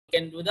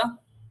can do the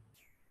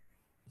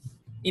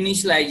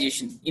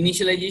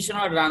initialization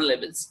or run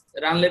labels.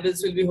 Run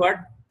labels will be what?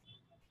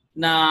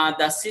 Now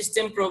the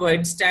system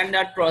provides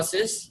standard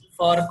process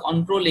for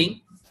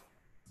controlling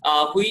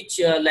which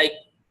like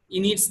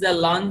inits the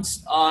launch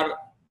or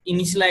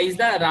initialize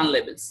the run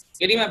labels.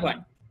 Getting my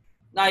point?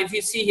 Now if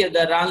you see here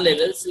the run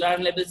labels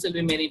will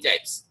be many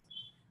types.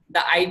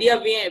 The idea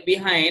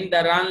behind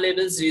the run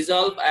labels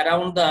resolve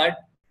around that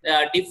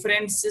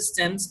different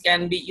systems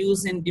can be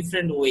used in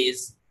different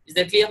ways. Is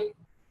that clear?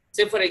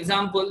 Say for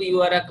example,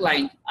 you are a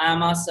client, I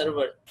am a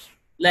server.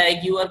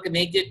 Like you are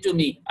connected to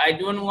me. I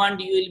don't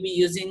want you will be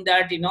using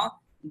that,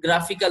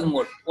 graphical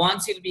mode.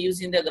 Once you'll be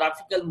using the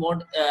graphical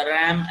mode,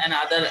 RAM and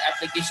other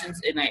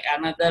applications in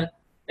another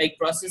like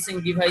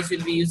processing device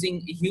will be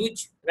using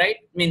huge, right?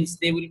 Means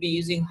they will be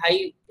using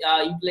high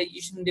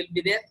utilization will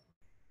be there,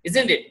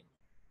 isn't it?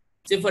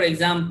 So for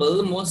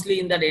example, mostly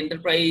in that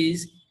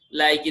enterprise,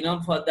 like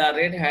for the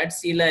Red Hat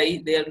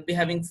CLI, they'll be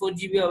having 4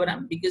 GB of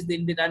RAM because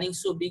they'll be running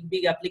so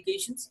big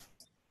applications.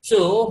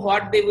 So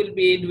what they will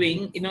be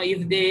doing,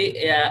 if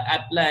they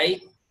apply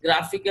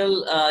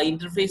graphical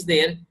interface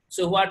there,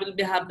 so what will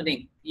be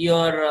happening?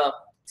 Your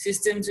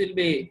systems will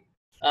be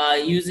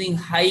using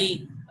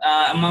high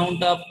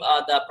amount of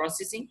the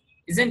processing,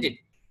 isn't it?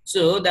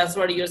 So that's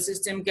what your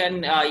system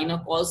can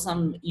cause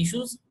some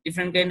issues,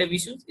 different kind of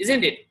issues,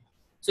 isn't it?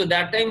 So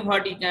that time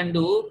what you can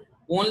do,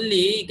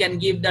 only you can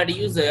give that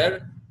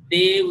user,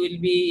 they will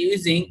be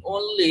using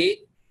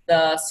only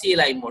the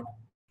CLI mode,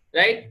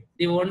 right?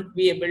 They won't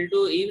be able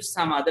to use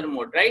some other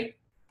mode, right?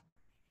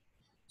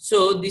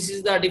 So this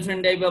is the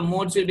different type of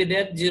modes will be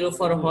there. 0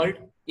 for hold.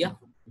 Yeah.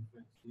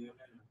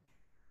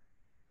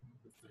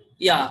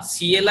 Yeah,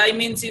 CLI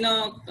means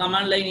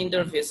command line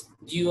interface.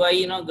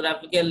 GUI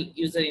graphical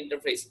user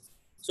interface.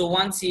 So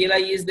once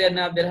CLI is there,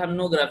 now there have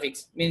no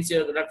graphics, means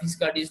your graphics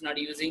card is not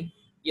using,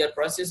 your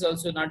process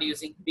also not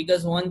using,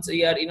 because once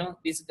you are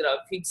this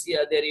graphics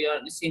here, there you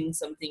are seeing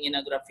something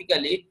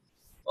graphically,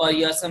 or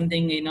you are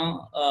something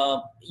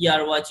you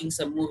are watching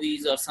some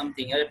movies or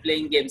something, you are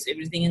playing games,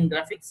 everything in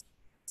graphics.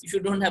 If you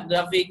don't have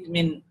graphic,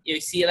 your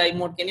CLI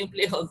mode, can you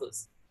play all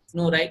those?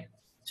 No, right?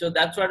 So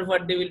that's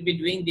what they will be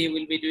doing. They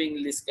will be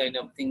doing this kind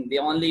of thing. They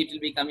only, it will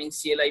be coming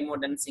CLI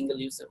mode and single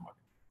user mode.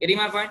 Getting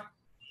my point?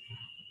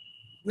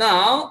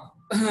 Now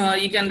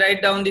you can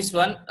write down this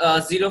one,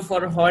 0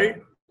 for hold,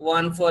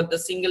 1 for the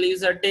single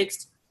user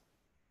text.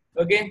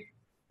 Okay.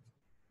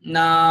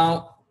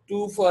 Now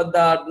 2 for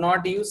the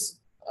not use.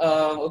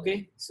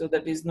 Okay, so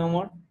that is no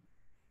more.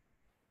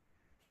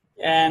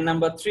 And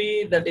number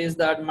 3, that is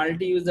that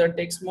multi-user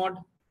text mode.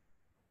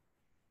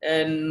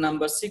 And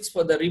number 6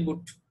 for the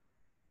reboot.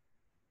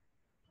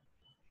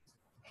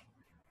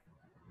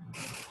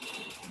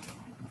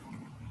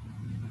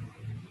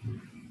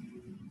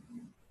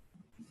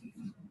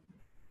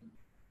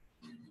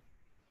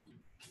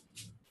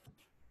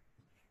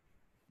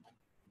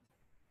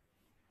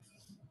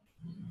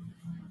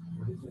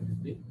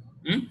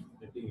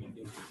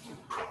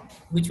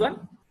 Which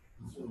one?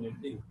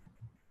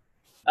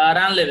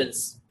 Run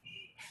levels.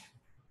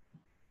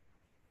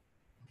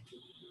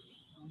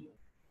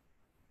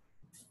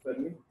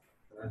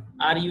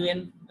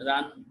 RUN,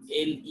 run,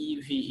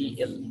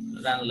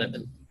 LEVEL, run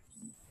level.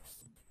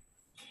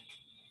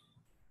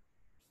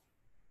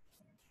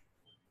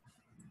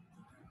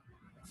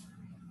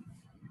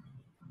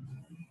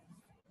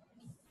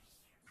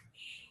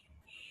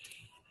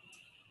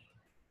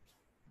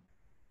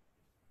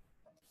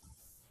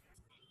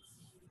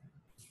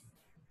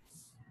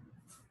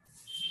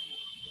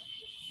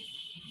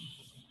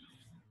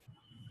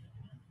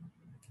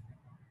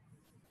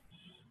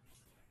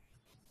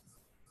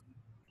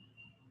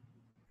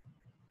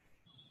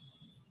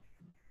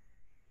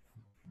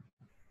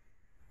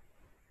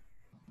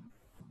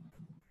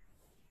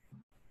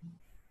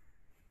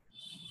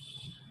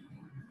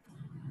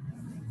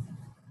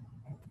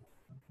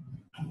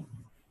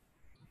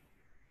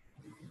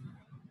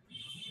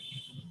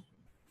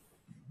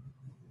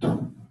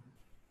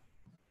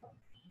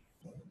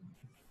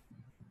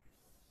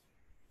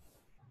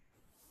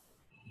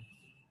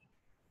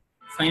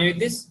 Fine with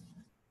this?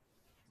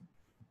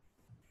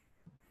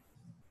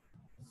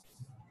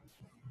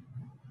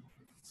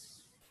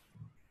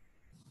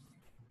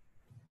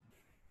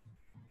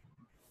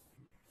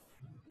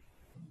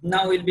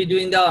 Now we'll be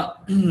doing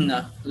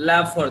the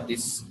lab for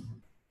this.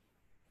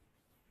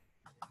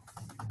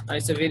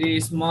 It's a very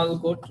small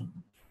code.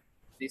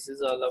 This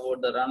is all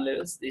about the run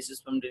levels. This is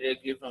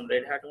directly from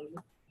Red Hat only.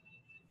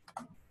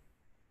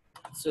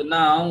 So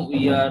now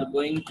we are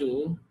going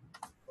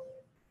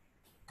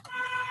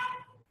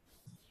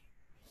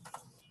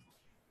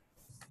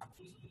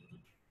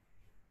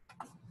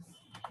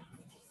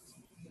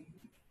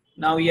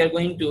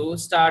to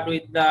start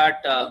with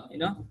that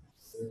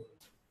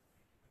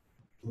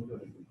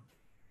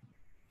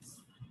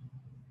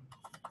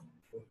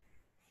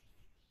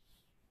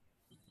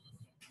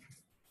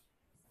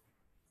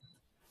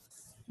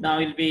now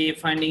we'll be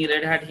finding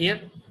Red Hat here,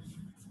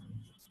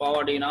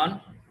 powered in on.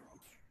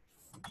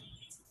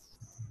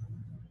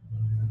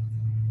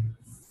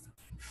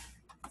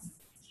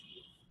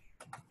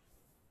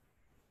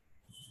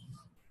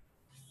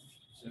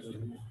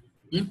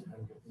 Hmm?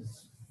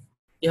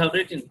 You have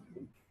written.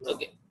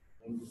 Okay.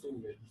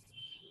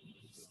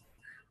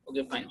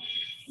 Okay, fine.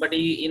 But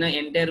in an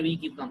entire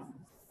week you come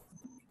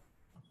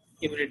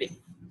every day.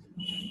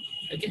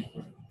 Okay.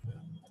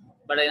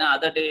 But in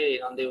another day,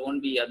 there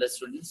won't be other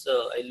students,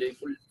 so I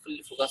will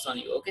fully focus on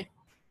you. Okay.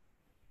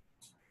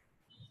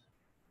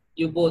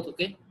 You both.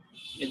 Okay.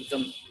 Will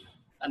come,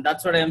 and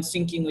that's what I am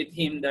thinking with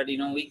him, that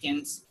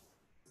weekends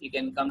you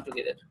can come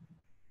together.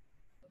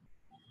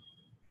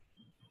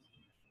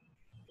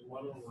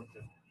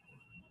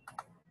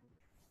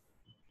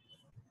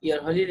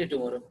 Your holiday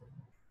tomorrow.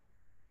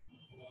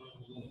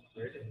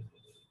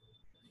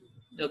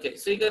 Okay,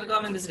 so you can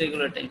come in this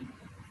regular time.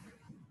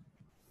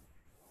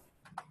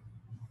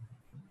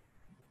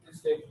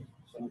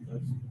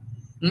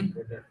 Hmm?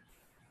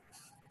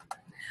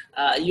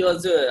 You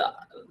also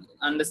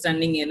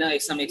understanding,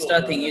 some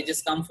extra thing. You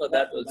just come for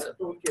that also.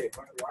 Okay,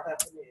 but what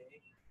happened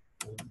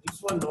is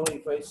this one now.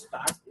 If I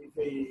start, if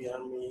I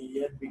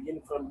here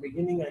begin from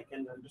beginning, I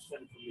can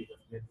understand fully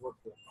the network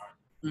part.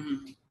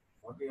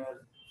 What you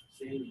are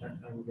saying that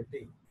I'm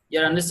getting.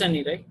 You're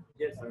understanding, right?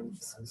 Yes, I'm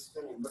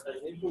understanding, but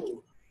I need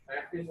to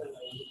practice and I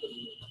need to.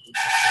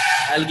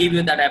 I'll give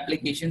you that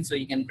application so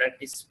you can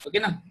practice. Okay,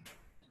 now.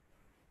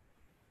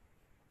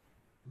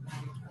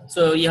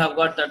 So you have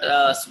got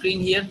that screen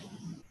here.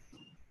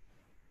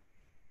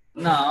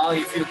 Now,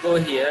 if you go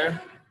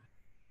here,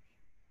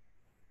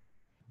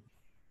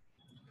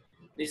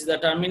 this is the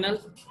terminal.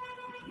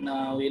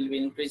 Now we'll be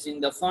increasing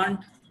the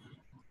font.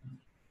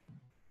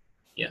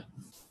 Yeah.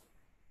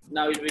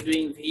 Now we'll be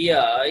doing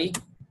VI,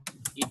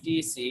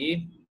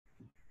 ETC.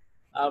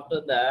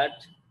 After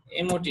that,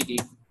 MOTD.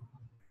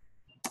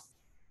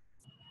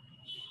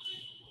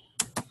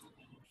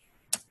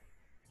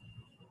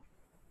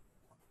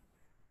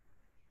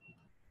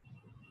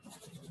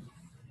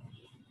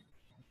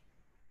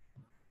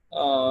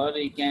 Or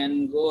you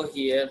can go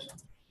here.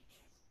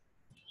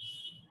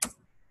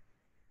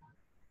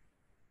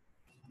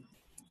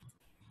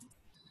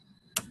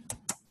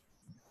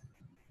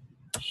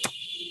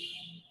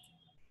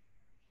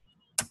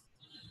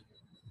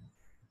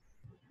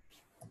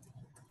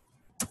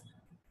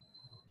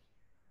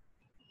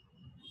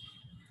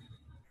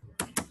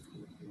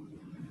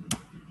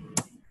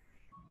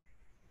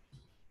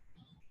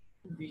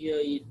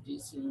 VI,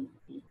 ETC.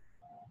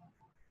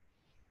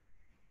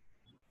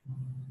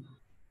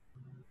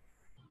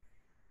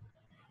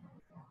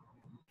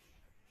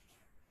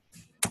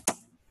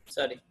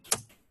 Sorry.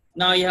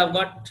 Now you have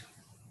got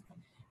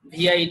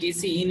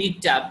VITC init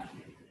tab.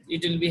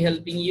 It will be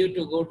helping you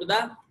to go to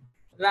the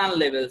run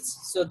levels.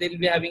 So they'll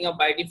be having a,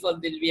 by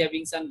default, they'll be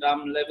having some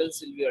run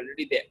levels will be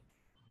already there.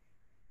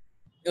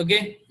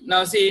 Okay.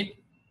 Now see,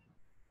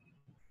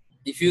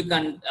 if you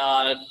can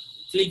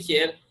click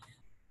here,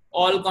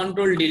 all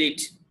control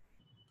delete.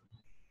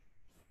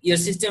 Your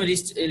system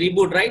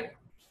reboot, right?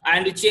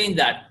 And to change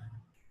that,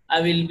 I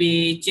will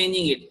be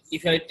changing it.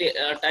 If I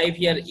type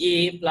here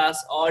A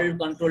plus all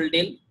control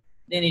del,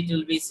 then it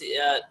will be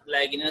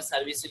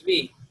service will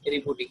be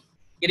rebooting.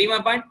 Getting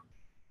my point?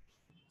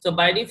 So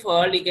by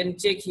default, you can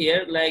check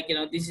here,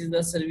 this is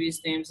the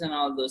service names and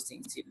all those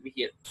things will be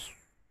here.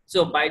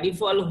 So by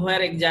default,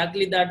 where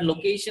exactly that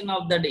location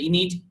of that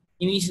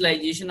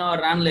initialization or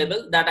run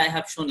level that I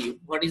have shown you.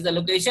 What is the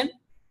location?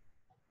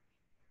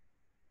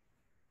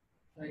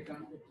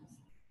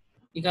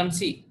 You can't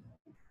see.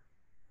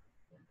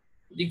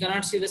 You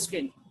cannot see the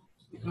screen.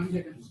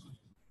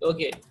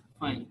 Okay,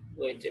 fine.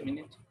 Wait a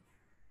minute.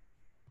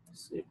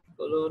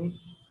 Colon.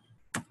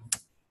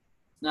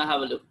 Now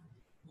have a look.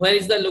 Where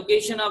is the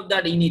location of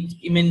that init?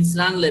 It means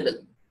run level.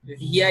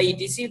 Here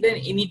etc, then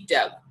init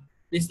tab.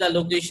 This is the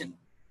location.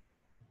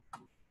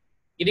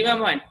 Getting my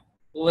point?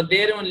 Over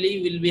there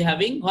only we'll be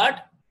having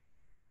what?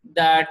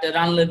 That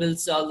run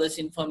levels, all this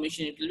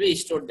information, it will be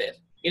stored there.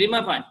 Getting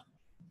my point?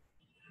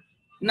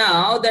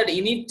 Now that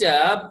init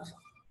tab,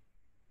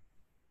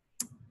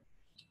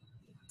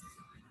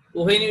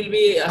 when you will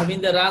be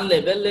having the run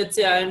level, let's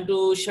say I am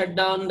to shut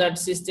down that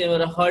system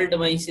or halt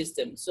my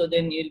system. So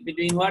then you'll be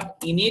doing what?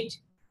 Init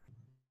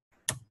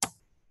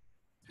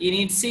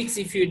 6.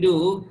 If you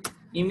do,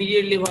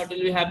 immediately what will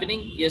be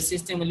happening? Your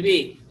system will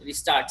be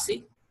restart.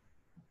 See,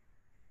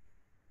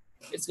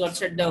 it's got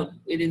shut down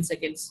within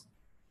seconds.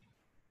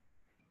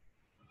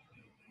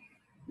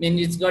 Then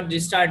it's got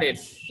restarted,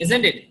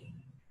 isn't it?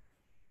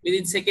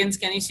 Within seconds,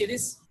 can you see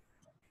this?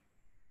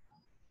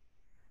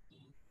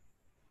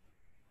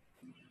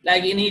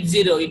 Like init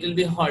 0, it will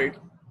be halt.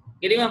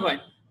 Getting my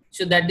point?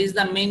 So that is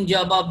the main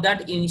job of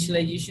that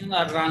initialization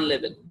or run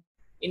level.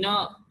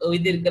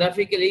 With the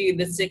graphically,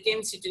 the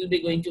seconds it will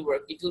be going to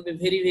work. It will be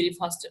very, very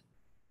faster.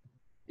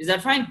 Is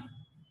that fine?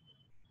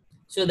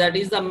 So that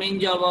is the main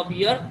job of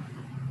your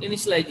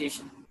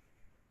initialization.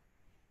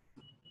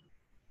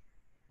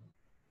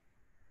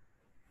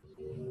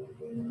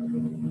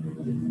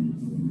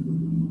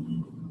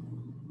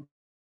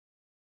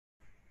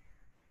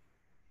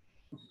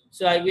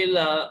 So I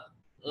will,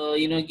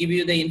 give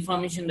you the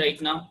information right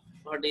now.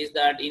 What is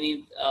that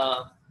init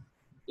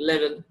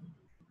level?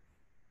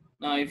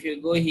 Now, if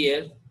you go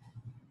here,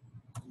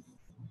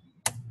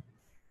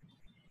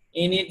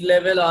 init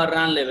level or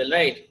run level,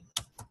 right?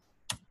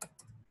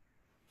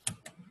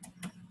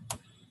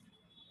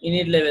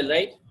 Init level,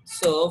 right?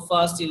 So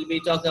first we'll be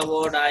talk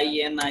about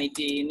init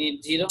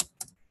init 0.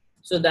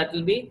 So that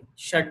will be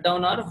shut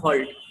down or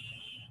halt.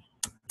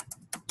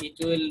 It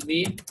will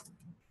be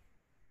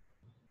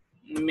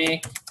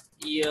make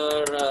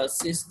your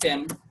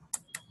system.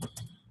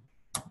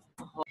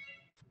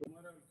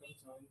 Tomorrow will come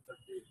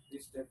 7:30.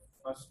 This step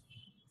first.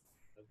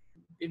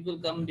 People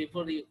come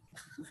before you.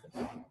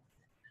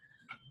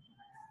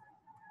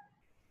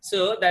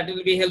 So that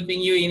will be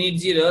helping you init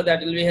 0.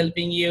 That will be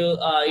helping you.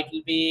 It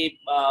will be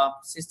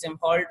system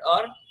halt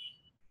or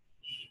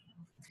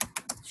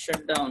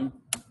shut down.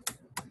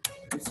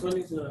 This one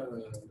is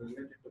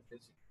related to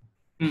basic.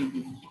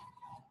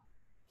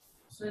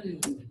 Sir,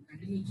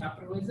 continue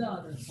chapter wise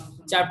or some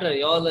Chapter,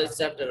 all is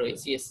chapter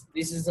wise. Yes,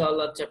 this is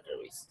all are chapter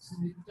wise.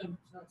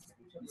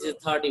 This is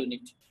third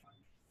unit.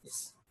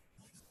 Yes.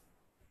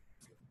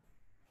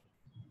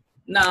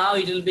 Now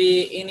it will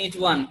be init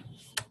 1.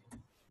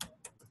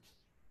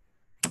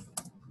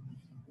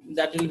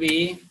 That will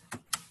be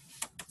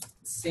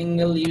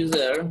single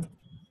user.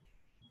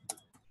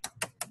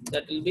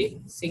 That will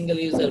be single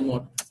user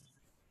mode.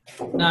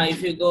 Now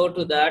if you go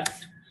to that,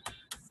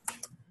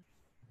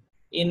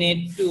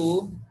 init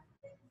 2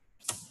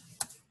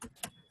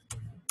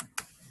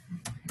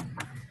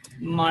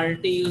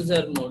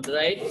 multi-user mode,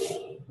 right?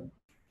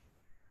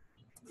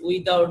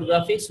 Without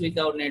graphics,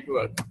 without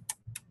network,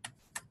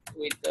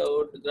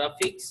 without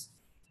graphics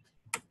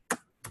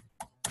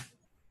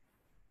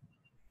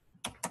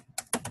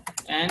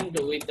and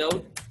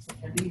without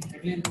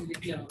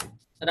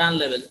run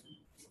level.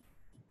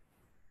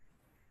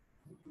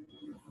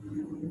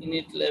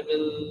 Init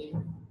level,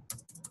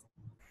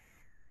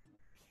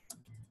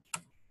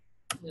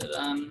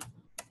 run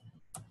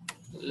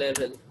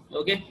level,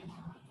 okay?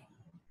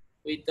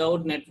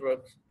 Without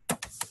network.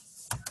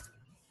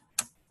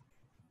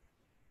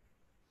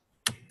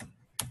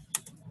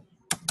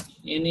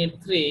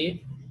 Init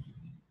 3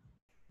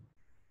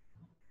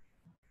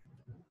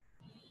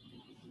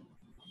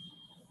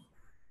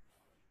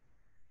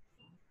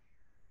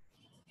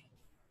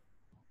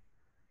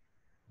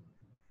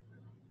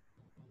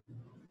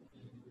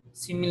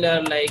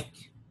 similar like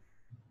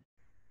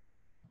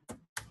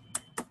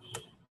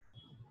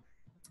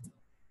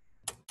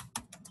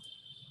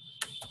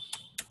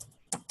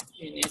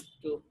init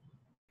 2.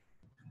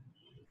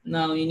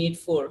 Now init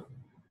 4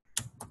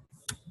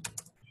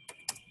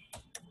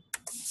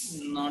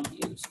 not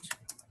used.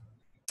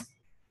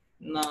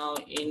 Now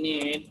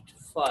init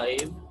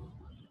 5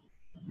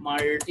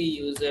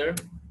 multi-user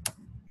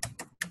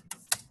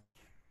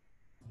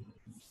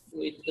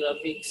with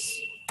graphics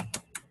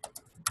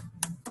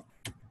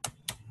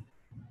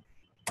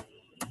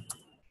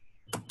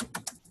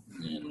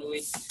and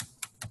with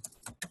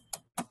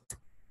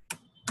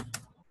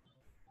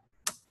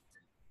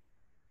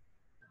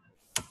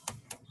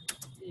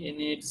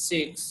init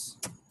 6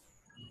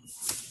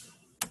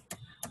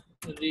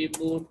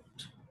 reboot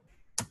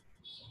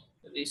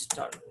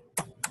restart.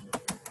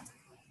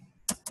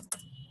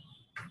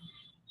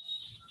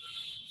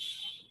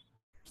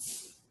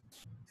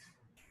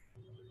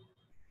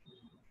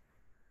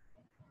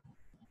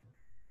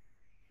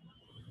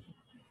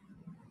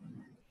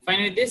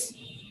 Fine with this?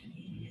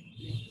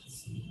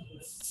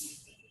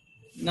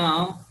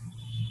 Now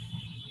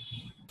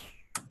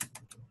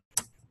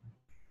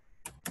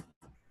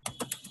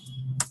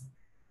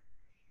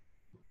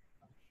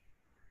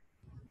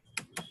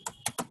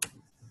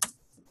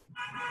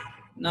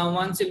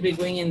once you'll be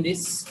going in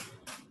this,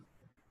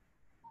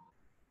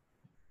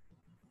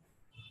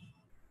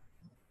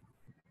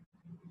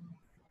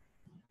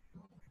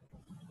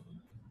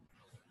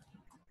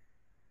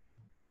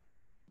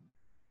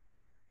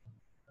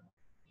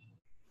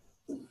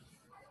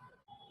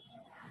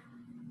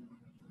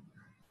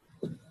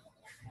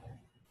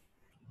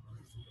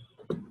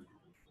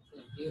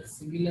 here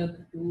similar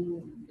to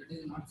that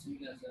is not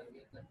similar, sir.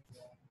 Here that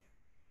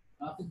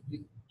graphic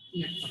with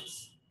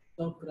networks,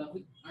 without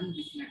graphic and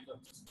with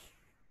networks.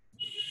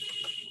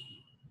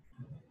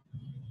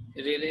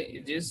 really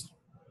it is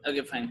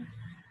okay, fine.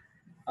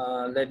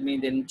 Let me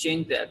then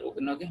change that,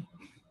 okay?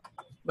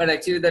 But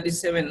actually that is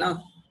 7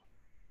 now.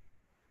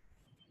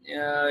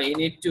 You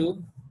need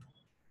to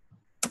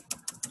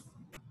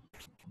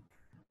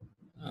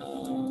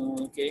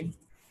okay,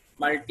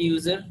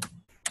 multi-user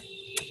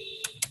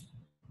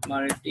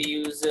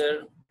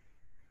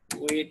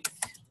with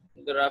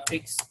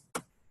graphics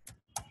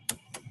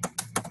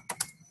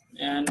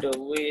and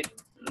with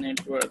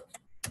network.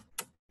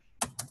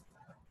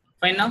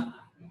 Fine now.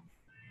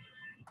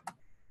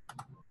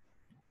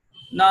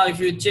 Now if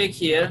you check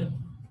here,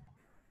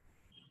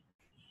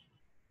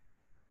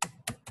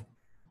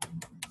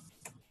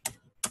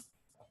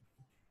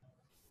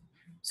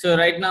 so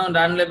right now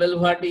run level,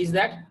 what is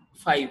that?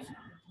 5.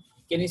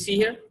 Can you see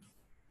here?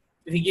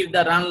 If you give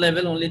the run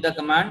level only the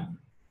command,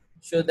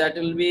 so that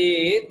will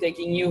be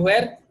taking you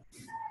where?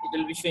 It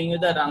will be showing you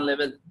the run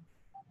level,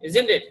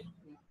 isn't it?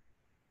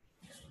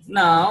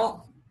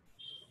 Now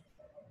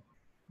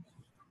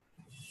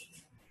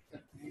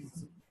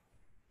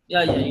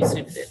Yeah, yeah, you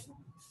said that.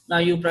 Now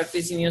you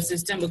practice in your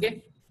system,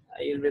 okay?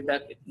 I will be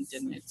back in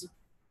 10 minutes.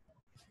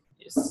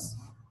 Yes.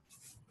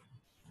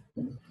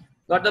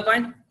 Got the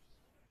point?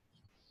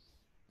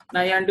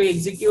 Now you want to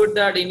execute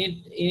that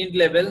init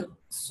level.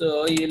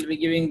 So you will be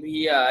giving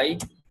vi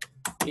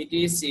etc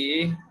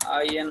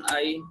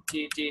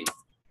initt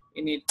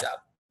init tab.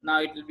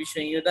 Now it will be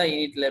showing you the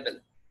init level.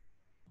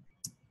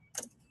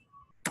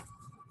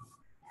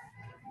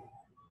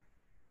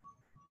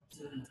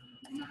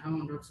 I have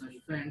one doubt, sir.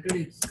 If I entered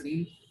in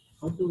screen,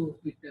 how to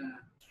quit?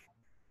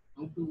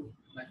 How to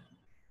back?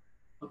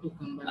 How to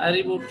come back? I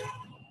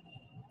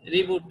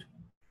reboot.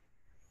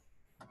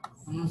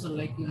 No, sir.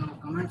 Like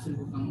commands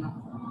will come now,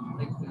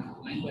 like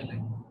line by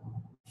line.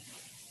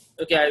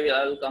 Okay,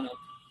 I will come up.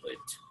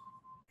 Wait.